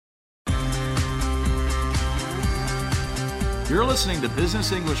You're listening to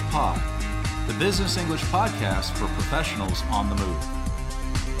Business English Pod, the business English podcast for professionals on the move.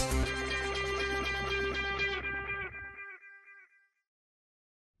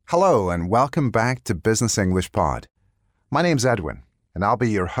 Hello, and welcome back to Business English Pod. My name's Edwin, and I'll be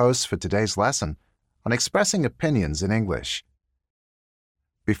your host for today's lesson on expressing opinions in English.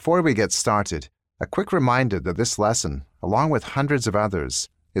 Before we get started, a quick reminder that this lesson, along with hundreds of others,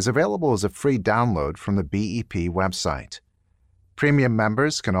 is available as a free download from the BEP website. Premium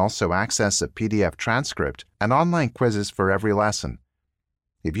members can also access a PDF transcript and online quizzes for every lesson.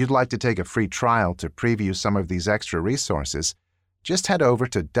 If you'd like to take a free trial to preview some of these extra resources, just head over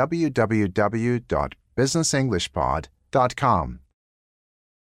to www.businessenglishpod.com.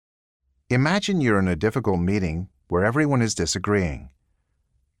 Imagine you're in a difficult meeting where everyone is disagreeing.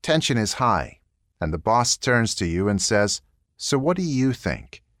 Tension is high, and the boss turns to you and says, "So what do you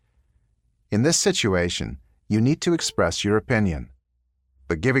think?" In this situation, you need to express your opinion.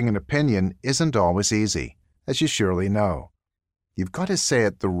 But giving an opinion isn't always easy, as you surely know. You've got to say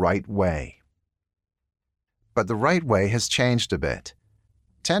it the right way. But the right way has changed a bit.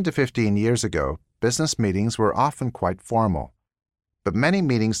 10 to 15 years ago, business meetings were often quite formal. But many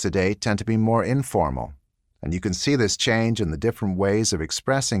meetings today tend to be more informal, and you can see this change in the different ways of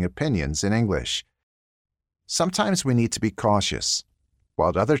expressing opinions in English. Sometimes we need to be cautious, while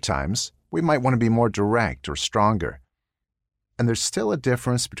at other times we might want to be more direct or stronger. And there's still a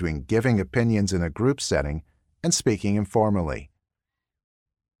difference between giving opinions in a group setting and speaking informally.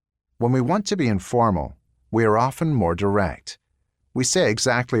 When we want to be informal, we are often more direct. We say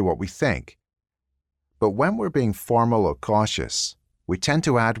exactly what we think. But when we're being formal or cautious, we tend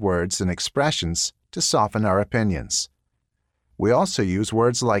to add words and expressions to soften our opinions. We also use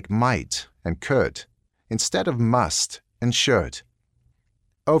words like might and could instead of must and should.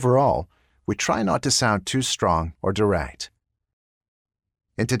 Overall, we try not to sound too strong or direct.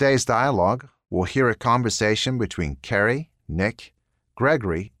 In today's dialogue, we'll hear a conversation between Kerry, Nick,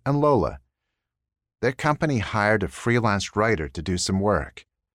 Gregory, and Lola. Their company hired a freelance writer to do some work,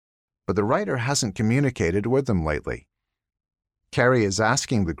 but the writer hasn't communicated with them lately. Kerry is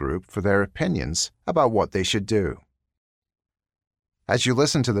asking the group for their opinions about what they should do. As you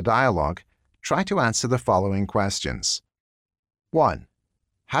listen to the dialogue, try to answer the following questions. 1.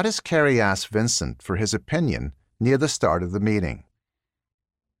 How does Kerry ask Vincent for his opinion near the start of the meeting?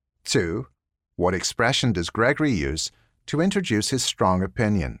 2. What expression does Gregory use to introduce his strong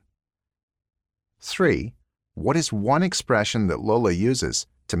opinion? 3. What is one expression that Lola uses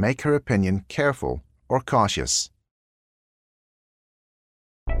to make her opinion careful or cautious?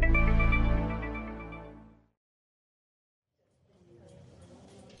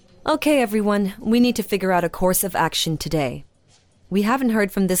 Okay, everyone, we need to figure out a course of action today. We haven't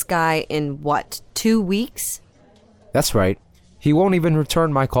heard from this guy in, 2 weeks? That's right. He won't even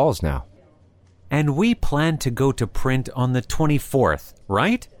return my calls now. And we plan to go to print on the 24th,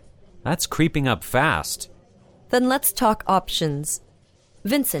 right? That's creeping up fast. Then let's talk options.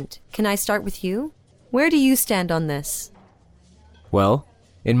 Vincent, can I start with you? Where do you stand on this? Well,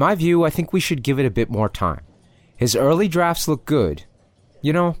 in my view, I think we should give it a bit more time. His early drafts look good.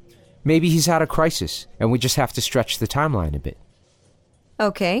 You know, maybe he's had a crisis, and we just have to stretch the timeline a bit.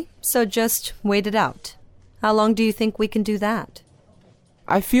 Okay, so just wait it out. How long do you think we can do that?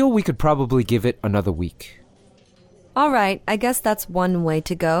 I feel we could probably give it another week. All right, I guess that's one way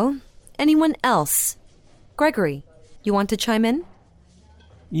to go. Anyone else? Gregory, you want to chime in?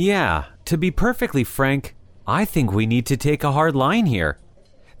 Yeah, to be perfectly frank, I think we need to take a hard line here.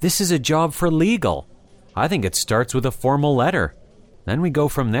 This is a job for legal. I think it starts with a formal letter. Then we go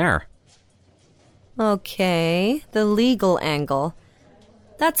from there. Okay, the legal angle.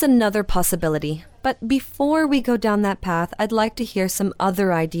 That's another possibility. But before we go down that path, I'd like to hear some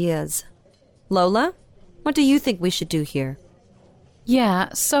other ideas. Lola, what do you think we should do here? Yeah,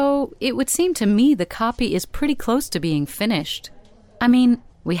 so it would seem to me the copy is pretty close to being finished. I mean,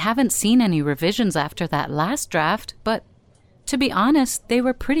 we haven't seen any revisions after that last draft, but to be honest, they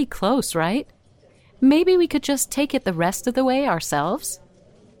were pretty close, right? Maybe we could just take it the rest of the way ourselves?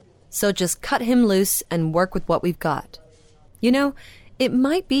 So just cut him loose and work with what we've got. You know, it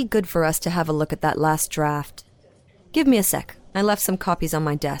might be good for us to have a look at that last draft. Give me a sec. I left some copies on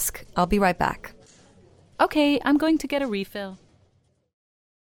my desk. I'll be right back. Okay, I'm going to get a refill.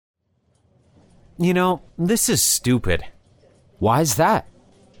 You know, this is stupid. Why's that?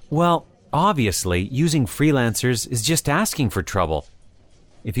 Well, obviously, using freelancers is just asking for trouble.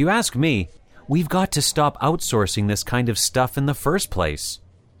 If you ask me, we've got to stop outsourcing this kind of stuff in the first place.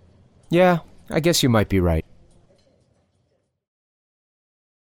 Yeah, I guess you might be right.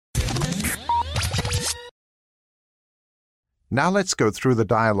 Now let's go through the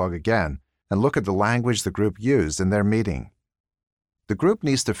dialogue again and look at the language the group used in their meeting. The group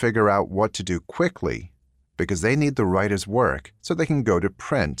needs to figure out what to do quickly because they need the writer's work so they can go to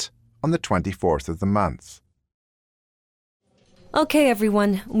print on the 24th of the month. Okay,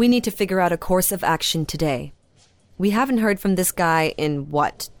 everyone, we need to figure out a course of action today. We haven't heard from this guy in,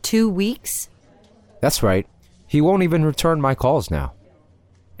 2 weeks? That's right. He won't even return my calls now.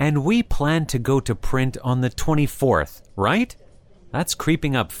 And we plan to go to print on the 24th, right? That's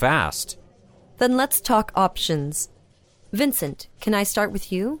creeping up fast. Then let's talk options. Vincent, can I start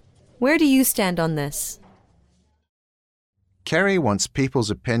with you? Where do you stand on this? Carrie wants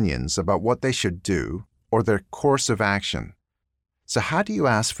people's opinions about what they should do or their course of action. So how do you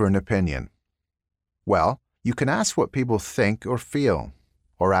ask for an opinion? Well, you can ask what people think or feel,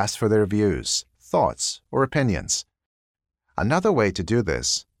 or ask for their views, thoughts, or opinions. Another way to do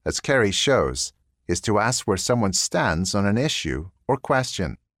this, as Carrie shows, is to ask where someone stands on an issue or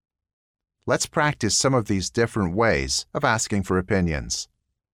question. Let's practice some of these different ways of asking for opinions.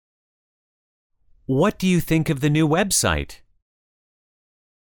 What do you think of the new website?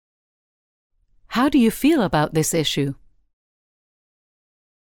 How do you feel about this issue?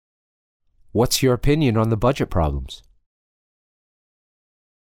 What's your opinion on the budget problems?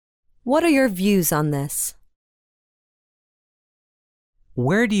 What are your views on this?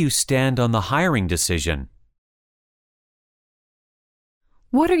 Where do you stand on the hiring decision?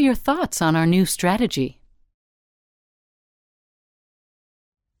 What are your thoughts on our new strategy?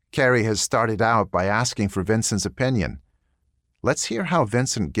 Carrie has started out by asking for Vincent's opinion. Let's hear how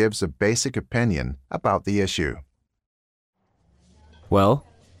Vincent gives a basic opinion about the issue. Well,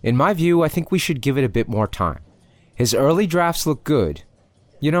 in my view, I think we should give it a bit more time. His early drafts look good.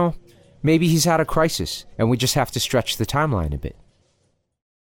 You know, maybe he's had a crisis, and we just have to stretch the timeline a bit.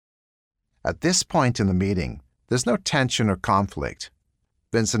 At this point in the meeting, there's no tension or conflict.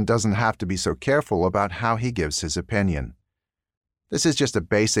 Vincent doesn't have to be so careful about how he gives his opinion. This is just a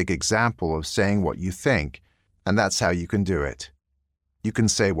basic example of saying what you think, and that's how you can do it. You can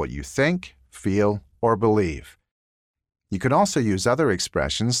say what you think, feel, or believe. You can also use other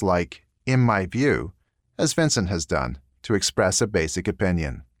expressions like, in my view, as Vincent has done, to express a basic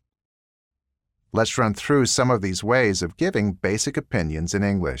opinion. Let's run through some of these ways of giving basic opinions in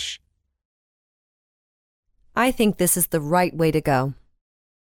English. I think this is the right way to go.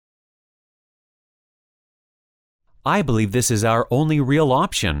 I believe this is our only real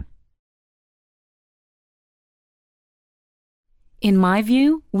option. In my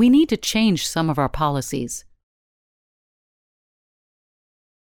view, we need to change some of our policies.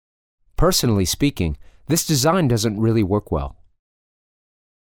 Personally speaking, this design doesn't really work well.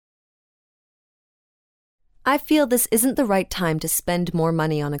 I feel this isn't the right time to spend more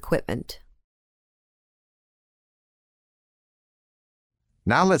money on equipment.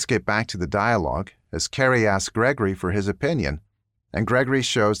 Now let's get back to the dialogue as Carrie asks Gregory for his opinion, and Gregory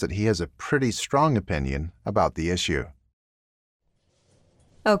shows that he has a pretty strong opinion about the issue.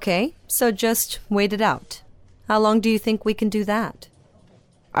 Okay, so just wait it out. How long do you think we can do that?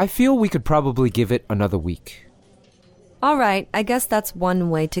 I feel we could probably give it another week. All right, I guess that's one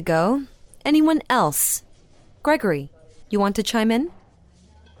way to go. Anyone else? Gregory, you want to chime in?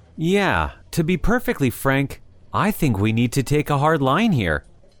 Yeah, to be perfectly frank, I think we need to take a hard line here.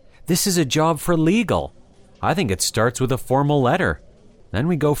 This is a job for legal. I think it starts with a formal letter. Then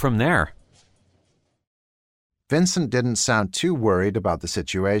we go from there. Vincent didn't sound too worried about the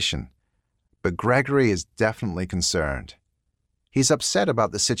situation, but Gregory is definitely concerned. He's upset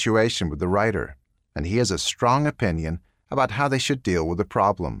about the situation with the writer, and he has a strong opinion about how they should deal with the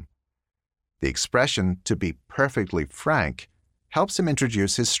problem. The expression, to be perfectly frank, helps him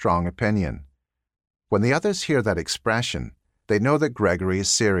introduce his strong opinion. When the others hear that expression, they know that Gregory is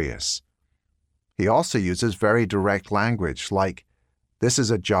serious. He also uses very direct language like, "This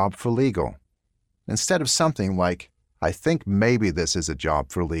is a job for legal," instead of something like, "I think maybe this is a job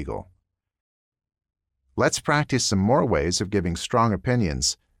for legal." Let's practice some more ways of giving strong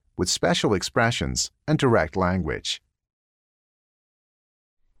opinions with special expressions and direct language.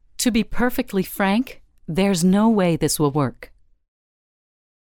 To be perfectly frank, there's no way this will work.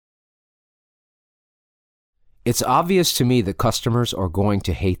 It's obvious to me that customers are going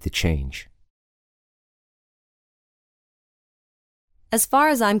to hate the change. As far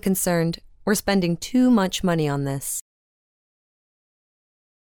as I'm concerned, we're spending too much money on this.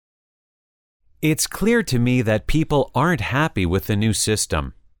 It's clear to me that people aren't happy with the new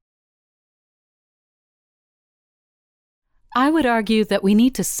system. I would argue that we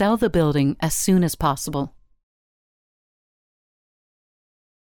need to sell the building as soon as possible.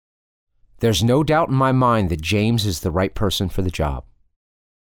 There's no doubt in my mind that James is the right person for the job.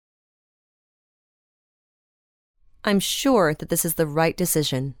 I'm sure that this is the right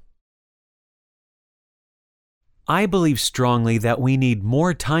decision. I believe strongly that we need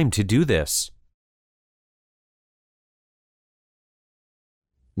more time to do this.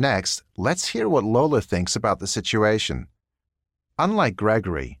 Next, let's hear what Lola thinks about the situation. Unlike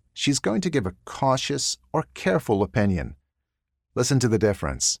Gregory, she's going to give a cautious or careful opinion. Listen to the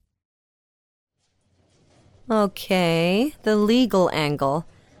difference. Okay, the legal angle.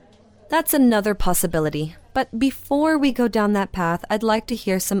 That's another possibility. But before we go down that path, I'd like to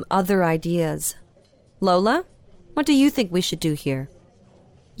hear some other ideas. Lola, what do you think we should do here?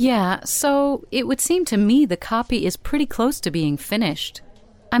 Yeah, so it would seem to me the copy is pretty close to being finished.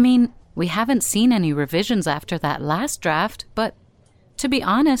 I mean, we haven't seen any revisions after that last draft, but to be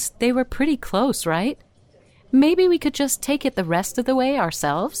honest, they were pretty close, right? Maybe we could just take it the rest of the way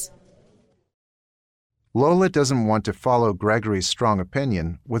ourselves? Lola doesn't want to follow Gregory's strong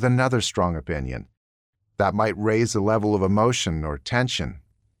opinion with another strong opinion. That might raise the level of emotion or tension.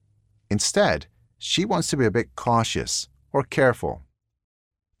 Instead, she wants to be a bit cautious or careful.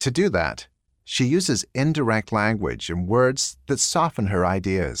 To do that, she uses indirect language and words that soften her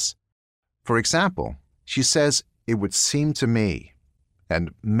ideas. For example, she says, "It would seem to me,"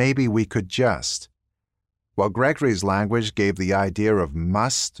 and "maybe we could just." While Gregory's language gave the idea of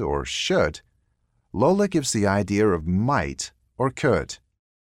must or should, Lola gives the idea of might or could.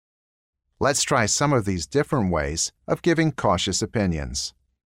 Let's try some of these different ways of giving cautious opinions.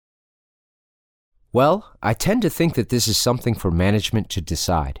 Well, I tend to think that this is something for management to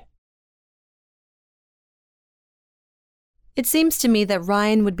decide. It seems to me that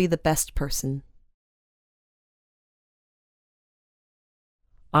Ryan would be the best person.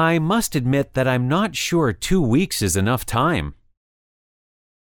 I must admit that I'm not sure 2 weeks is enough time.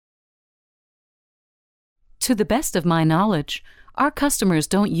 To the best of my knowledge, our customers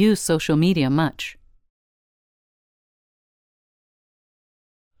don't use social media much.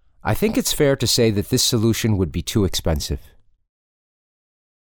 I think it's fair to say that this solution would be too expensive.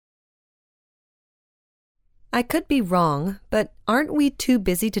 I could be wrong, but aren't we too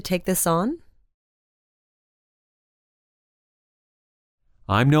busy to take this on?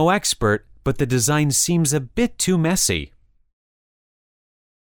 I'm no expert, but the design seems a bit too messy.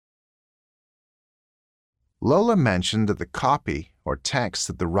 Lola mentioned that the copy or text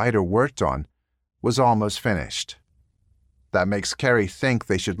that the writer worked on was almost finished. That makes Carrie think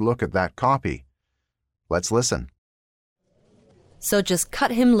they should look at that copy. Let's listen. So just cut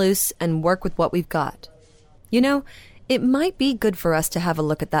him loose and work with what we've got. You know, it might be good for us to have a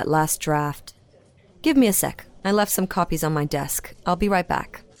look at that last draft. Give me a sec. I left some copies on my desk. I'll be right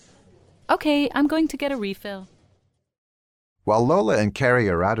back. Okay, I'm going to get a refill. While Lola and Carrie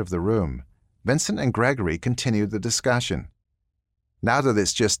are out of the room, Vincent and Gregory continue the discussion. Now that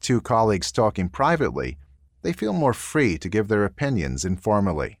it's just two colleagues talking privately, they feel more free to give their opinions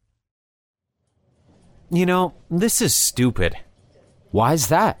informally. You know, this is stupid. Why's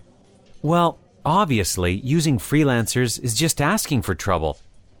that? Well, obviously, using freelancers is just asking for trouble.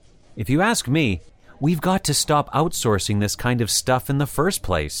 If you ask me, we've got to stop outsourcing this kind of stuff in the first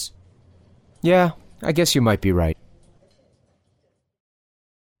place. Yeah, I guess you might be right.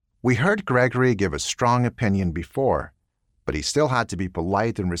 We heard Gregory give a strong opinion before, but he still had to be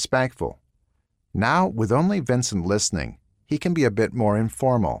polite and respectful. Now, with only Vincent listening, he can be a bit more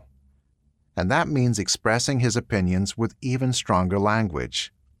informal. And that means expressing his opinions with even stronger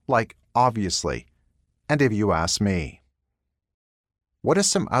language, like obviously, and if you ask me. What are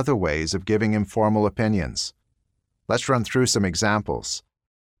some other ways of giving informal opinions? Let's run through some examples.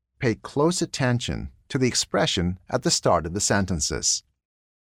 Pay close attention to the expression at the start of the sentences.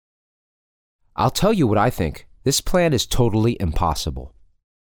 I'll tell you what I think. This plan is totally impossible.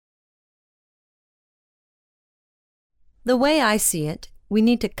 The way I see it, we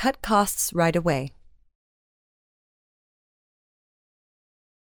need to cut costs right away.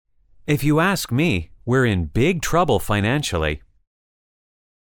 If you ask me, we're in big trouble financially.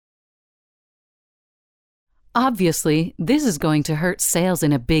 Obviously, this is going to hurt sales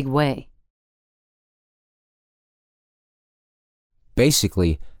in a big way.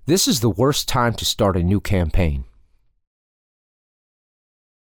 Basically, this is the worst time to start a new campaign.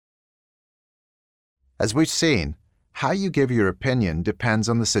 As we've seen, how you give your opinion depends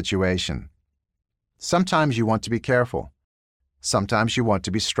on the situation. Sometimes you want to be careful. Sometimes you want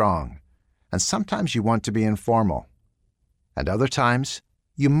to be strong. And sometimes you want to be informal. And other times,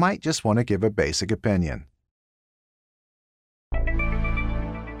 you might just want to give a basic opinion.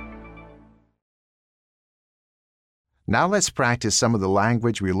 Now let's practice some of the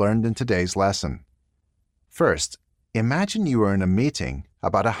language we learned in today's lesson. First, imagine you are in a meeting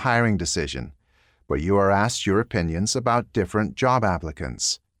about a hiring decision, where you are asked your opinions about different job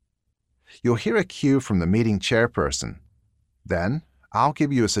applicants. You'll hear a cue from the meeting chairperson. Then, I'll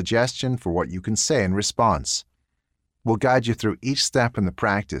give you a suggestion for what you can say in response. We'll guide you through each step in the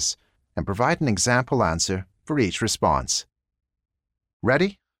practice and provide an example answer for each response.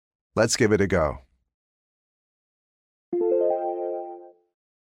 Ready? Let's give it a go.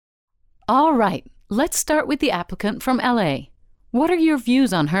 All right, let's start with the applicant from LA. What are your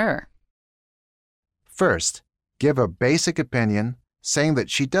views on her? First, give a basic opinion saying that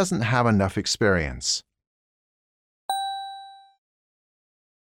she doesn't have enough experience.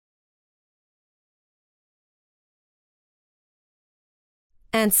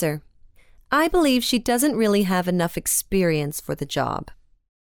 Answer: I believe she doesn't really have enough experience for the job.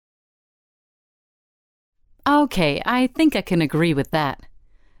 Okay, I think I can agree with that.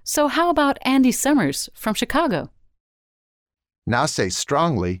 So how about Andy Summers from Chicago? Now say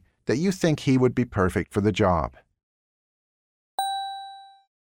strongly that you think he would be perfect for the job.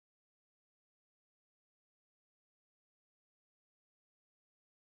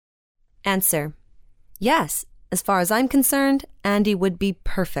 Answer: Yes, as far as I'm concerned, Andy would be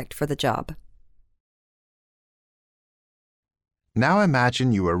perfect for the job. Now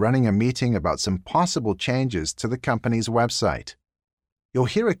imagine you are running a meeting about some possible changes to the company's website. You'll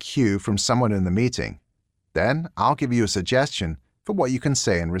hear a cue from someone in the meeting. Then I'll give you a suggestion for what you can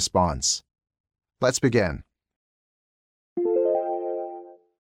say in response. Let's begin.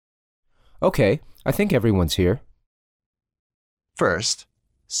 Okay, I think everyone's here. First,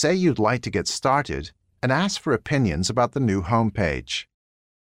 say you'd like to get started and ask for opinions about the new homepage.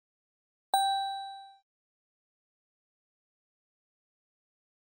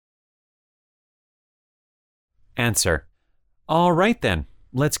 Answer: All right then,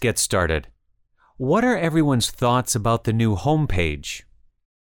 let's get started. What are everyone's thoughts about the new homepage?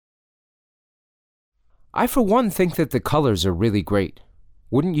 I, for one, think that the colors are really great.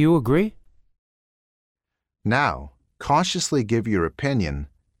 Wouldn't you agree? Now, cautiously give your opinion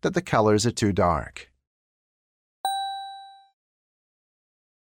that the colors are too dark.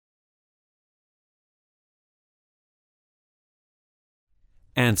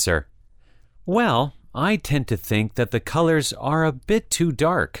 Answer: Well, I tend to think that the colors are a bit too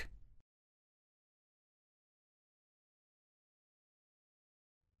dark.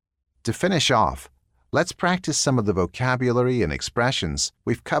 To finish off, let's practice some of the vocabulary and expressions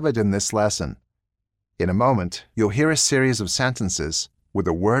we've covered in this lesson. In a moment, you'll hear a series of sentences with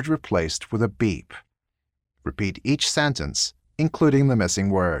a word replaced with a beep. Repeat each sentence, including the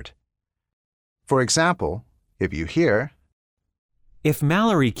missing word. For example, if you hear, If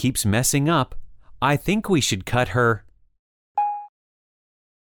Mallory keeps messing up, I think we should cut her.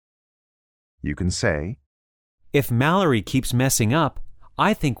 you can say, If Mallory keeps messing up,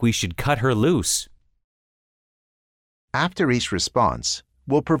 I think we should cut her loose. After each response,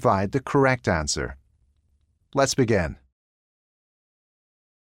 we'll provide the correct answer. Let's begin.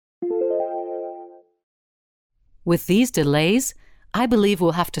 With these delays, I believe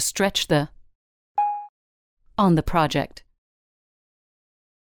we'll have to stretch the on the project.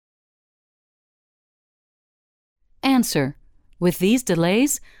 Answer: With these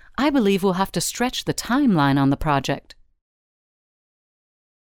delays, I believe we'll have to stretch the timeline on the project.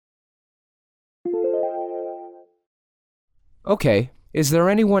 Okay, is there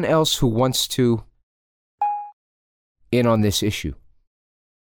anyone else who wants to in on this issue?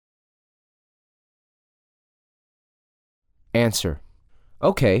 Answer: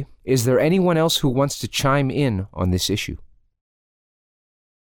 Okay, is there anyone else who wants to chime in on this issue?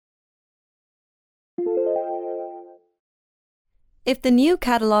 If the new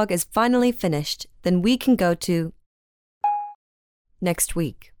catalog is finally finished, then we can go to next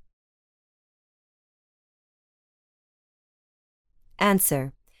week.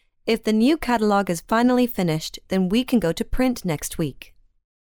 Answer: If the new catalog is finally finished, then we can go to print next week.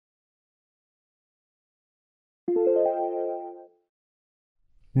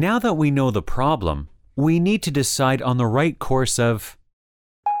 Now that we know the problem, we need to decide on the right course of.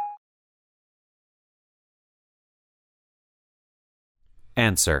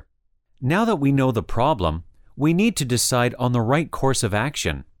 Answer: Now that we know the problem, we need to decide on the right course of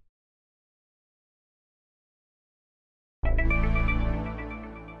action.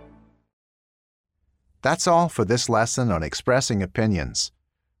 That's all for this lesson on expressing opinions.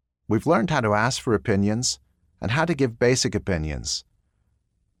 We've learned how to ask for opinions and how to give basic opinions.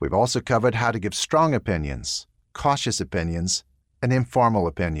 We've also covered how to give strong opinions, cautious opinions, and informal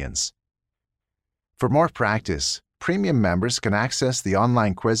opinions. For more practice, premium members can access the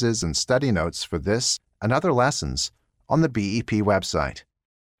online quizzes and study notes for this and other lessons on the BEP website.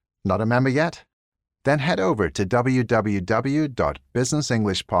 Not a member yet? Then head over to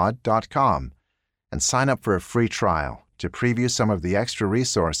www.businessenglishpod.com and sign up for a free trial to preview some of the extra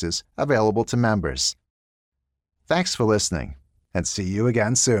resources available to members. Thanks for listening, and see you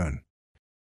again soon.